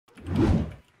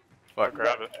Fuck,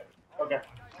 grab it. Okay.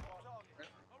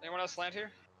 Anyone else land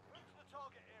here?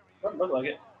 Doesn't look like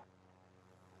it.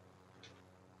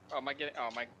 Oh, am I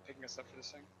picking us up for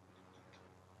this thing?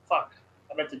 Fuck.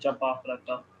 I meant to jump off, but I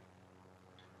fell.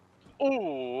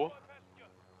 Ooh.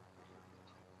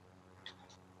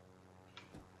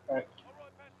 Alright.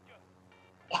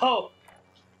 Oh!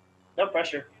 No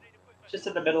pressure. Just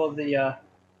in the middle of the,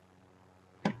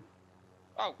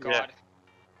 Oh god.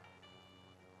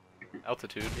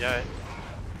 Altitude, yeah.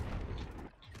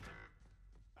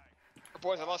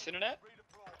 Boys, I lost internet?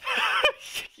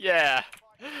 Yeah.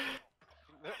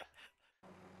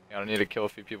 I don't need to kill a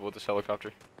few people with this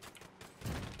helicopter.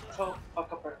 Oh,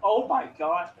 fuck up there. Oh my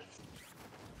god!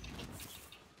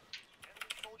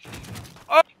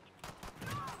 Oh!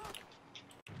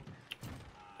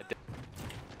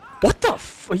 What the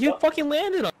f? You fucking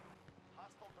landed on.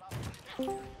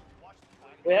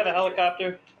 We have a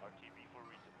helicopter.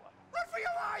 Run for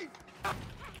your life!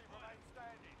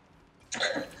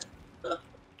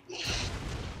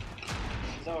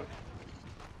 Zone.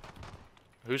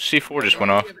 Whose C4 just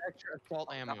went off? We have extra assault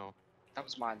ammo. That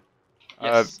was mine.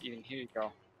 Yes, Eden, here you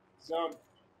go. Zone.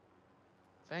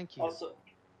 Thank you. Also,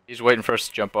 He's waiting for us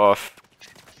to jump off.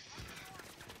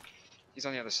 He's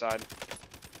on the other side.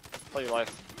 Play your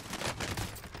life.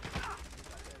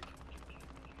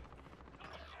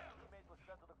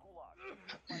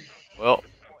 Well,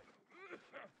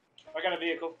 I got a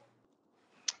vehicle.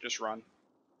 Just run.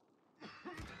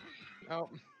 Oh,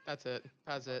 that's it.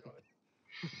 That's it.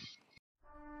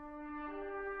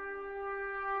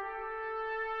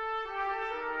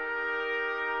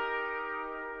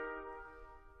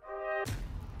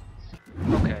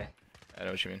 Okay. I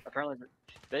know what you mean. Apparently,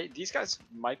 these guys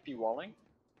might be walling.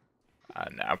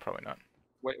 Nah, probably not.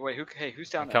 Wait, who's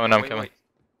down there? Coming, I'm Wait, coming.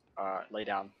 wait. Lay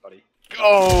down, buddy.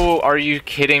 Oh, are you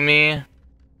kidding me?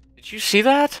 Did you see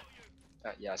that?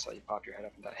 Yeah, I saw you pop your head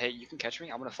up and down. Hey, you can catch me.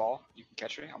 I'm gonna fall. You can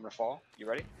catch me. I'm gonna fall. You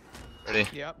ready? Ready?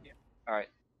 Yep. All right.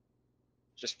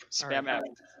 Just spam Alright.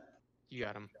 F. You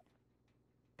got him.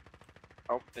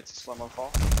 Oh, it's a slow-mo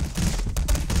fall. I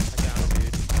got him,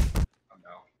 dude. Oh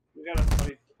no. We got a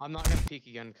buddy. I'm not gonna peek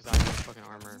again because I have fucking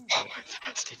armor. Oh,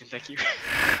 Steven, thank you.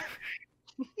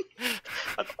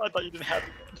 I thought you didn't have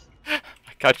it.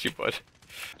 I got you, bud.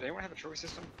 Did anyone have a trophy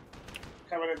system?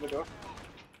 Coming in the door.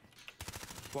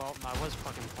 Well, I was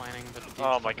fucking planning, but the dude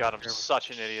Oh my fucking god, I'm there with such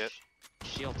an idiot.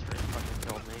 shield turret fucking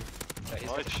killed me. Yeah, he's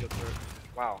got a shield turret.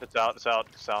 Wow. It's out, it's out,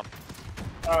 it's out.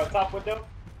 Top window.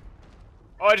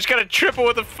 Oh, I just got a triple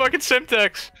with a fucking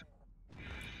Simtex.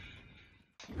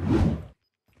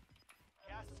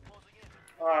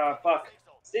 Fuck.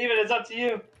 Steven, it's up to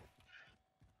you.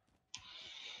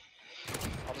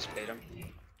 I'll just bait him.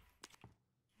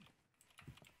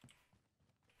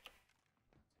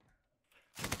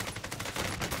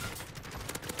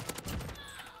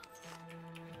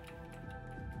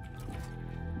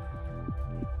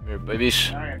 Come here, babies.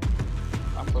 Alright.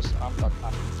 I'm close. I'm not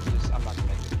gonna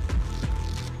make it.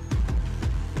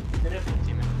 Get it.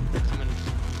 15 minutes. 15 minutes.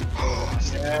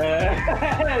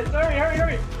 Sorry,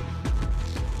 hurry.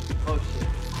 Oh shit.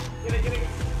 Get it.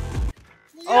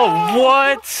 Oh,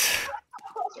 what?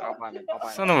 So I'll buy him.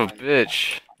 Son of a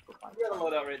bitch. You got a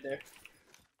loadout right there.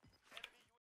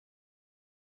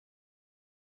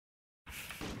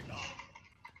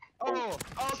 Oh,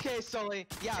 okay, Sully.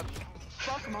 Yeah,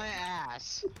 fuck my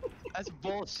ass. That's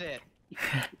bullshit.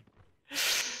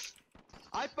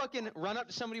 I fucking run up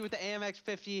to somebody with the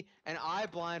AMX-50 and I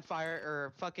blind fire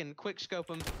or fucking quick scope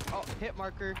them. Oh, hit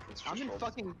marker. I'm in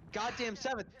fucking goddamn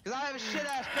 7th because I have a shit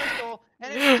ass pistol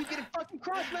and it keeps getting fucking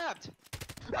cross mapped.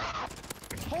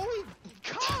 Holy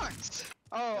cocks!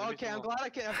 Oh, okay. I'm glad I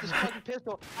can have this fucking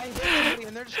pistol. I hit somebody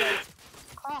and they're just like,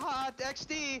 haha,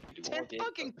 XD, 10th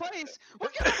fucking place.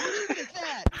 What kind of shit is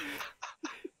that?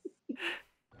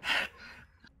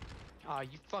 Aw,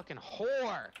 you fucking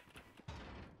whore.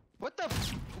 What the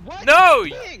what? No!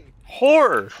 Thing?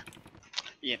 Horror!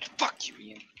 Ian, fuck you,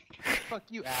 Ian. Fuck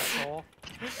you, asshole.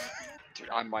 Dude,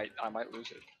 I might lose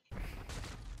it.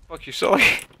 Fuck you, Sully.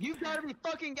 You gotta be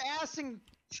fucking assing,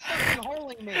 fucking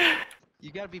holing me.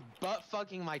 You gotta be butt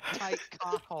fucking my tight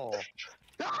cock hole.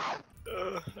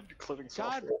 I'm clipping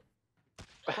God,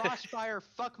 crossfire,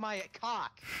 fuck my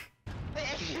cock.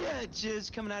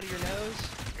 Jizz coming out of your nose.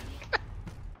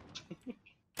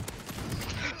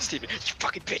 Steven, you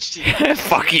fucking bitch, Steven.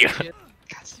 Fuck you. God,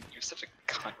 Steven, you're such a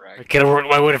cunt rag. I could've worked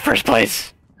my way in first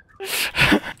place.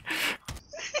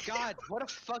 God, what a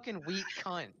fucking weak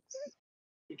cunt.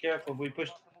 Be careful, if we push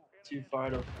too far,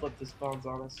 it'll flip the spawns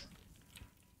on us.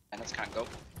 And let's can't go.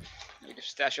 You can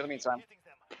stash it in the meantime.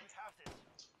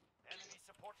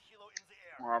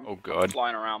 Oh god.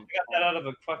 Flying around. I got that out of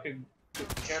a fucking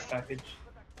care package.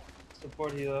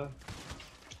 Support helo.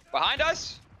 Behind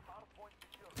us?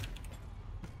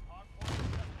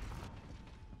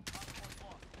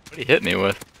 What did he hit me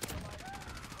with?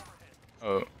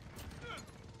 Oh.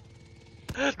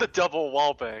 The double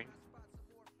wall bang.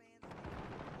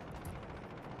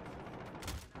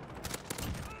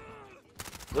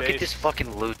 Look at this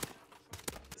fucking loot.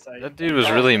 That dude was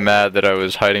really mad that I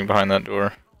was hiding behind that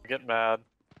door. Get mad.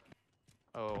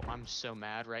 Oh, I'm so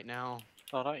mad right now.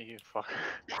 Oh, not you, fucker.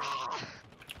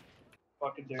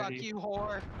 Fucking dirty. Fuck you,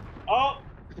 whore. Oh!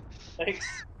 Thanks.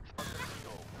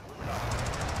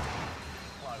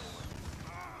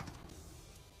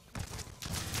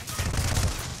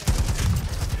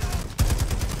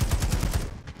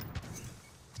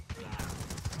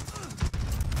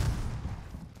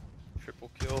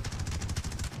 Triple kill.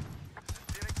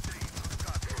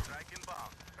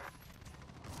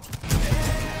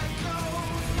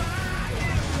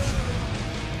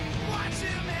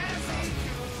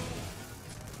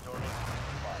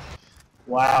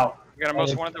 Wow. We got a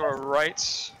most wanted to our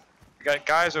right. We got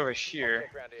guys over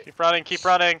here. Keep running, keep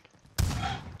running.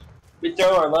 We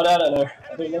throw our loadout at our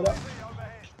other loadout.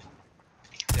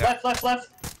 Left, left, left.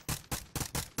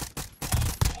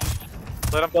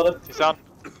 Let him. Killed him. He's down.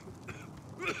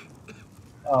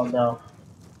 Oh no.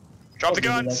 Drop the Don't do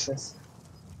me guns. like this.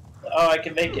 Oh, I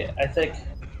can make it, I think.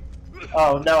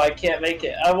 Oh no, I can't make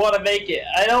it. I want to make it.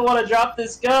 I don't want to drop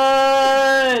this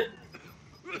gun!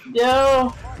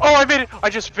 No! Oh, I made it! I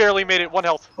just barely made it. 1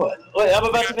 health. What? Wait, I'm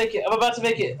about to make it. I'm about to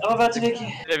make it. I'm about to make it.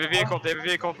 They have a vehicle. They have a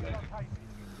vehicle.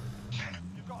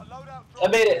 I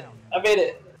made it. I made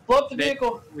it. Blow up the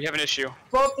vehicle. We have an issue.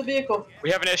 Blow up the vehicle.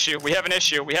 We have an issue. We have an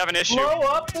issue. We have an issue. Blow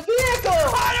up the vehicle!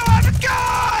 I don't have a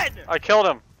gun! I killed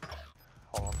him.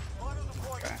 Hold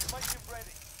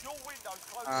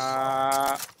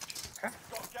on.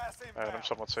 Alright, I'm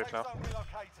somewhat safe now.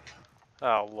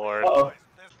 Oh, lord. Uh-oh.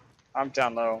 I'm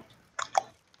down low.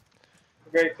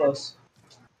 Very close.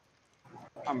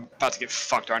 I'm about to get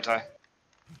fucked, aren't I?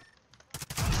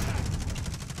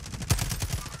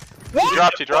 He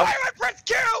dropped, he dropped. Why did I press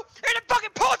Q and it fucking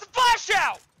pulls the flash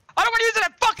out? I don't want to use it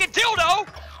at fucking dildo!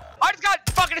 I just got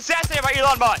fucking assassinated by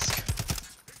Elon Musk.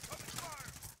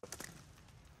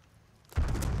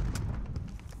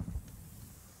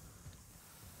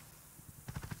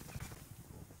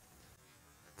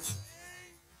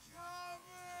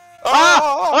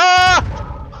 Ah!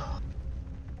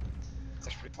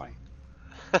 That's pretty funny.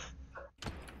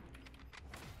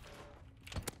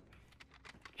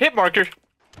 Hit marker!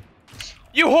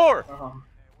 You whore!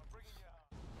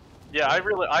 Yeah, I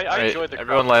Alright, enjoyed the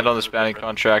everyone crowd land on the work. spanning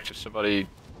contract. If somebody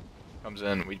comes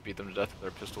in, we beat them to death with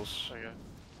their pistols. Okay.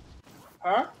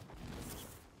 Huh?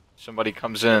 Somebody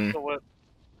comes in, So what?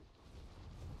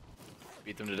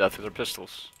 beat them to death with their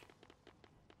pistols.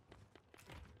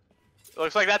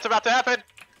 Looks like that's about to happen.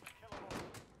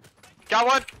 Got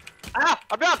one. Ah,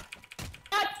 I'm down.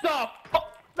 What the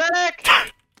fuck? Medic!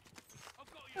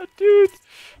 Dude!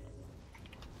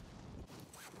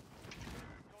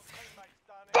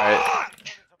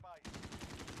 Alright,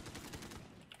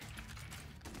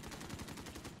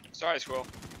 Sorry, Squirrel.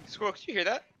 Squirrel, can you hear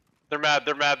that? They're mad,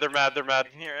 they're mad, they're mad, they're mad. I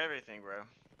can hear everything, bro.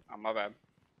 Oh, my bad.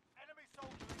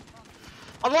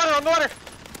 On the water, on the water!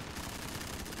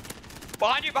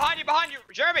 Behind you, behind you, behind you!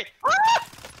 Jeremy!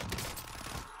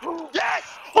 Yes!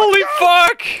 holy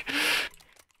fuck!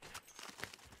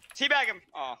 Teabag him!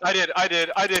 Oh. I did.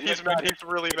 He's mad, he's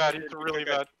really mad, he's really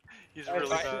mad. He's really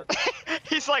mad.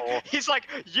 he's like,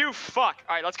 you fuck!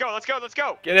 Alright, let's go, let's go, let's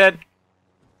go! Get in!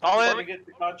 All Let me in. get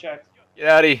the contract. Get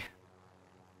out of here!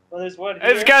 Well, there's one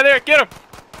Hey, there's a here. guy there! Get him!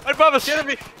 Right above us! Get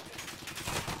him!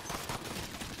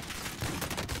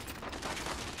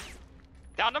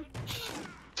 Down him!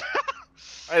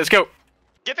 Alright, let's go!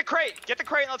 Get the crate,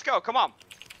 and let's go, come on!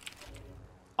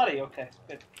 Buddy, okay,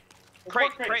 good. There's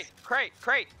Crate, more crates.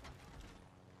 crate!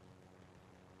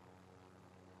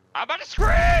 I'm about to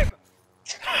scream!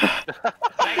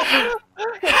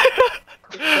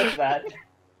 That's bad.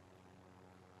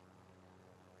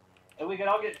 And we can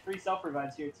all get free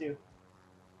self-revives here too.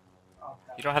 Oh,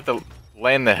 God. You don't have to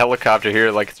land the helicopter here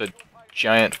like it's a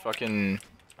giant fucking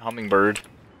hummingbird.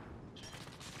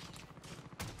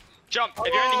 Jump!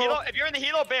 If you're in the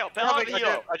helo, bail out of the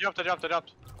helo. I jumped.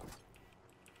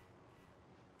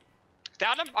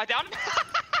 Down him? I downed him?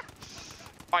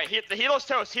 Alright, the helo's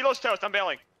toast, I'm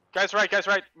bailing. Guys right.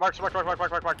 Marks.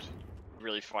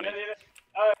 Really funny.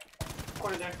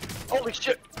 Corner there. Holy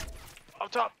shit! Up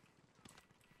top.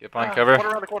 Get behind cover. Run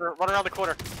around the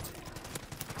corner.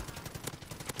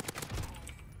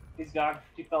 He's gone.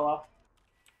 He fell off.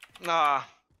 Nah.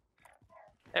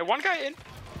 Hey, one guy in.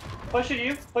 Push at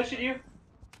you. Push at you.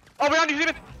 Oh, behind you,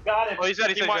 Steven! Got him. Oh, he's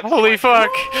dead. He's dead. Holy fuck!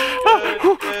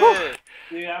 Good.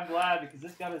 Dude, I'm glad because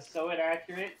this gun is so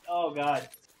inaccurate. Oh god.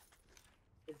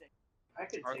 I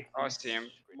could take I this. see him.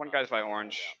 One guy's by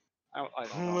orange. I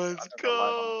don't know. Let's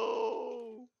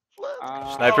go.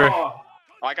 Sniper. Oh,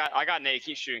 I got Nate.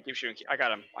 Keep shooting. I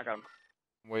got him.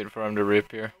 Waiting for him to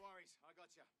rip here.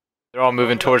 They're all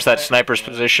moving towards that sniper's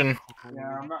position.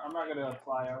 yeah, I'm not gonna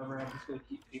apply armor. I'm just gonna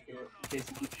keep peeking it in case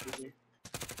he keeps shooting.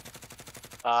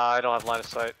 I don't have line of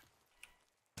sight.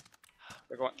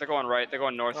 They're going right. They're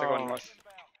going north. They're going north.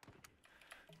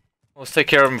 Let's take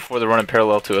care of him before they're running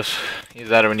parallel to us. Either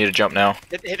that or we need to jump now.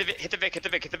 Hit the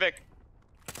Vic.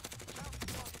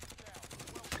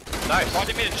 Nice.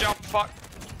 Wanted me to jump. Fuck.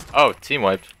 Oh, team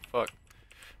wiped. Fuck.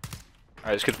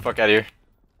 Alright, let's get the fuck out of here.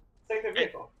 Take the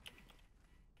vehicle.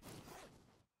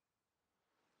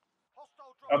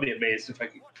 I'll be amazed if I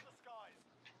can.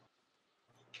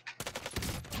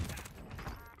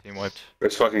 Team wiped.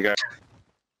 This fucking guy.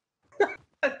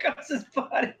 Across his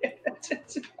body.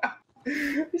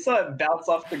 You saw it bounce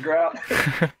off the ground.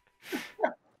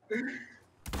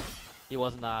 He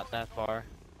wasn't that far.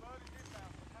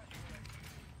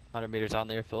 100 meters on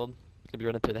the airfield. He's gonna be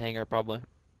running through the hangar probably.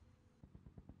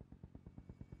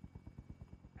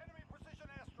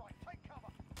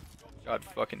 God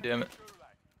fucking damn it.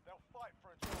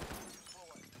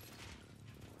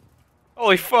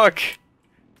 Holy fuck!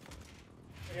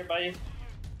 Here, buddy.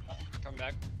 Come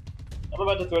back. I'm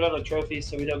about to throw down a trophy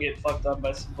so we don't get fucked up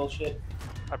by some bullshit.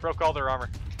 I broke all their armor.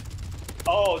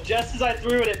 Oh, just as I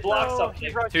threw it, it blocked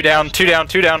something. Two down. This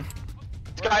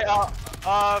guy,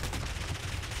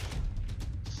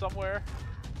 somewhere.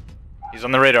 He's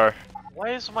on the radar.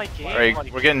 Why is my game? Alright,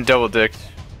 like... we're getting double dicked.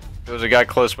 There was a guy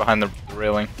close behind the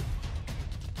railing.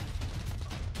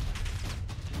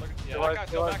 Yeah, I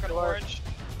got go back on orange.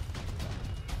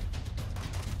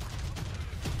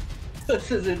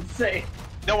 This is insane.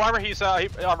 No armor. He's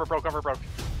armor broke.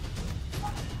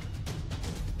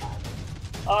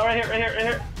 Oh, right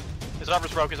here. His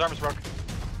armor's broke.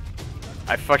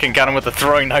 I fucking got him with the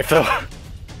throwing knife though.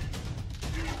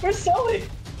 Where's Sully?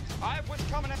 I was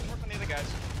coming in to work on the other guys.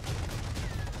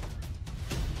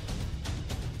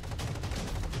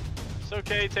 It's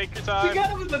okay. Take your You time. got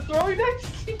him with the throwing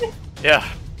knife? Yeah.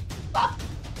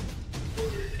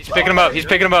 He's picking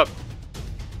him up.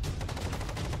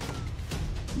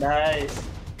 Nice.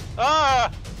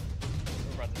 Ah!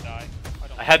 We're about to die.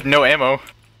 I had no ammo.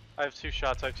 I have two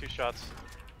shots.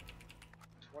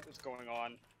 What is going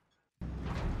on?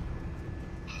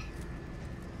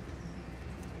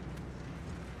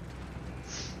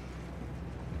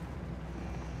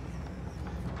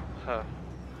 Huh.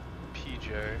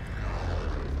 PJ.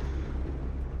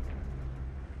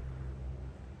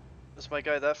 Is my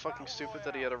guy that fucking stupid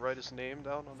that he had to write his name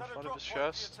down on the front of his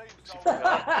chest? He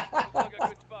forgot?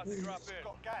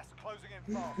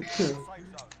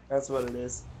 That's what it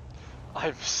is.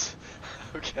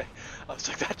 Okay. I was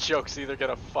like, that joke's either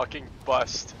gonna fucking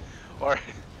bust, or...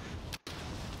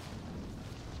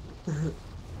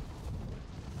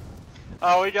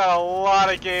 Oh, we got a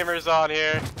lot of gamers on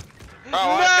here.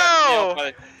 Oh,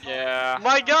 No! Yeah.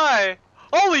 My guy!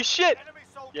 Holy shit!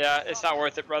 Yeah, it's not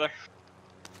worth it, brother.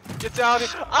 Get down here.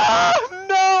 Ah,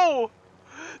 no!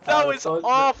 That was so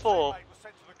awful.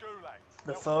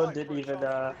 The phone didn't even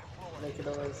make a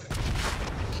noise.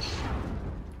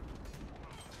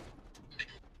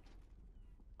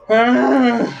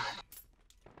 Oh.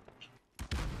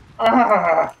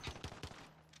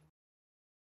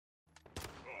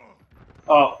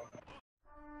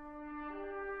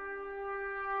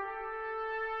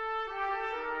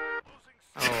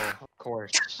 Oh, of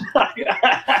course.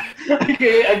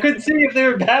 Okay, I couldn't see if they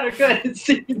were bad or good. I didn't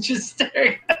see them just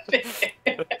staring at me.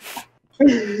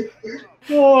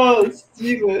 Oh,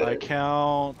 Steven. I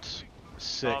count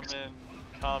 6.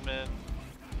 Come in.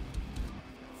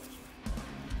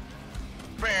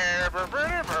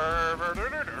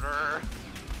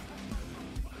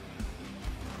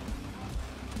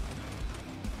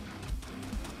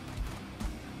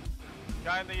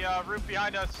 Guy in the roof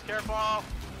behind us, careful!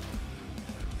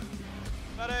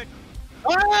 Medic!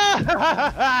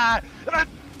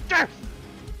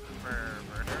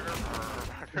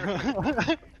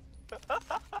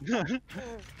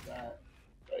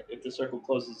 If the circle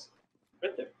closes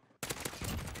right there.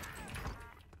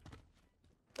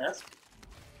 That's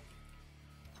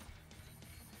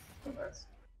nice.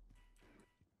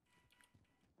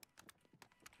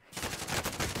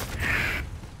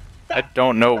 I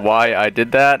don't know why I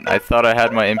did that. I thought I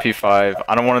had my MP5.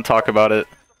 I don't want to talk about it.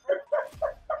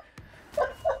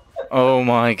 Oh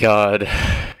my god.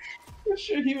 I'm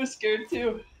sure he was scared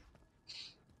too.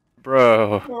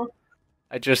 Bro,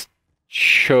 I just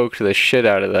choked the shit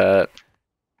out of that.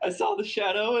 I saw the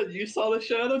shadow, and you saw the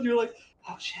shadow, and you're like,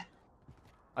 oh shit.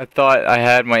 I thought I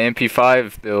had my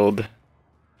MP5 build.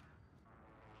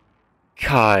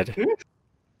 God. Enemy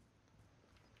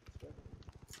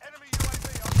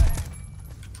UAV overhead.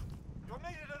 You're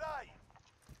needed at A.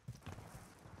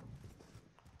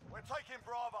 We're taking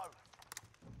Bravo.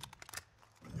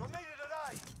 You're needed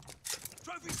at A.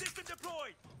 Trophy system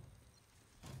deployed.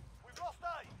 We've lost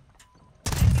A.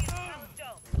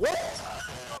 What?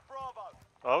 We've got Bravo.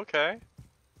 Okay.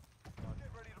 Now get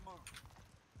ready to move.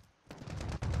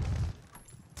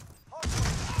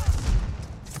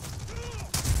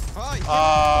 Oh, you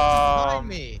behind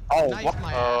me. oh, Nice, what?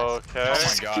 my ass. Okay. Oh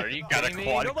my god, are you got a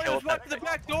quad Nobody kill was that? to the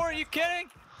back door, are you kidding?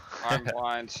 I'm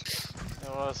blind.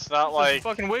 Well, it's not This like is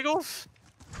fucking Wiggles?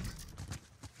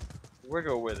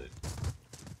 Wiggle with it.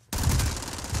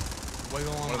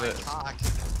 Wiggle on my cock.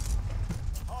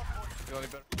 You want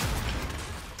any better?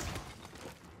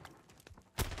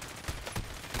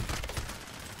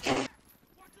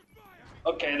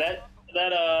 Okay,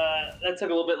 that took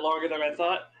a little bit longer than I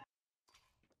thought.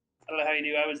 I don't know how you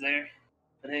knew I was there,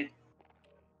 but hey.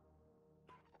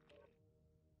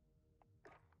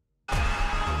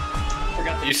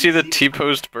 Forgot You see the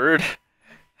T-posed bird?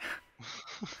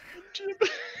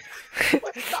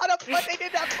 it's not a what they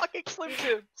did that fucking Slim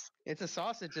Jims. It's a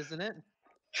sausage, isn't it?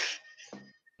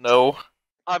 No.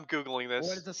 I'm googling this.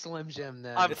 What is a Slim Jim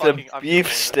then? I'm It's fucking. a I'm beef Googling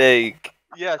this. steak.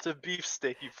 Yeah, it's a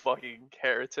beefsteak, you fucking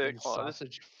heretic. In Hold on, this-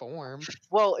 sausage form.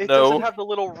 Well, it No. doesn't have the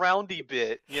little roundy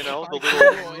bit, you know, the Alright,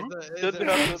 little. cool. Is doesn't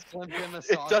a have the- Slim Jim a it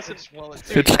sausage? doesn't- Well,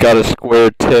 it's It's got a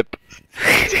square tip.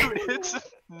 Dude, it's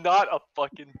not a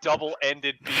fucking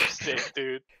double-ended beefsteak,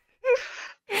 dude.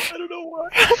 I don't know why.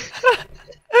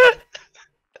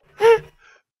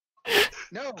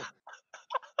 No.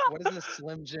 What is a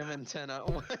Slim Jim antenna?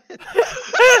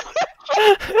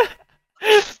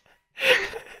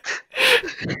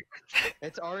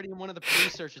 It's already in one of the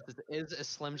pre-searches. Is a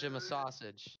Slim Jim a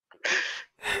sausage?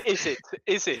 Is it?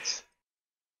 Is it?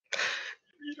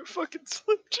 Eat a fucking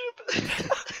Slim Jim.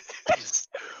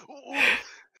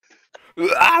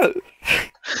 Ah!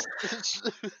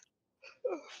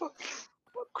 Fuck.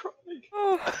 I'm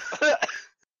crying.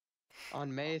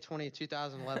 On May 20,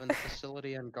 2011, the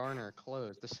facility in Garner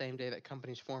closed the same day that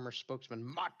company's former spokesman,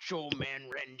 Macho Man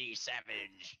Randy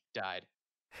Savage, died.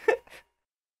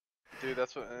 Dude,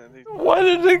 that's what. Why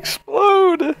did it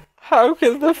explode? How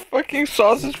can the fucking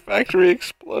sausage factory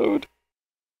explode?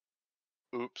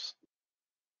 Oops.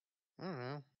 I don't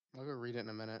know. I'll go read it in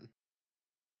a minute.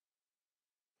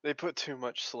 They put too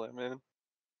much Slim in.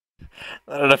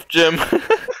 Not enough Jim.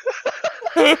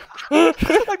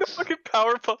 Like the fucking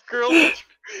Powerpuff Girls.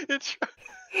 It's.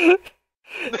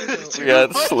 We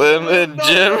got Slim and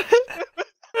Jim.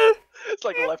 It's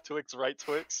like left Twix, right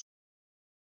Twix.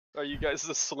 Are you guys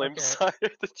the Slim Okay. side or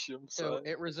the Jim So side?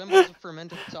 it resembles a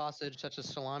fermented sausage such as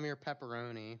salami or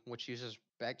pepperoni, which uses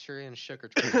bacteria and sugar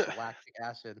to produce lactic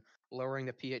acid, lowering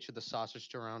the pH of the sausage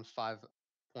to around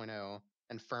 5.0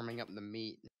 and firming up the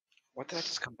meat. What did I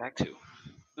just come back to?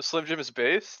 The Slim Jim is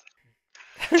based?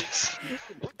 Alright,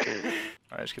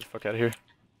 let's get the fuck out of here.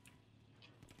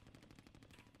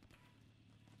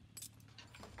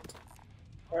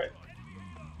 Alright.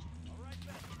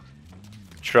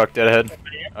 Truck dead ahead.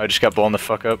 I just got blown the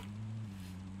fuck up.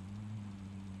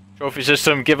 Trophy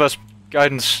system, give us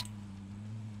guidance.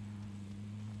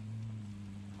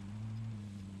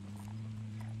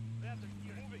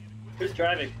 Who's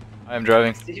driving? I am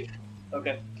driving. Steve?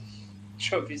 Okay.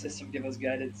 Trophy system, give us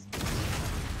guidance.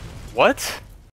 What?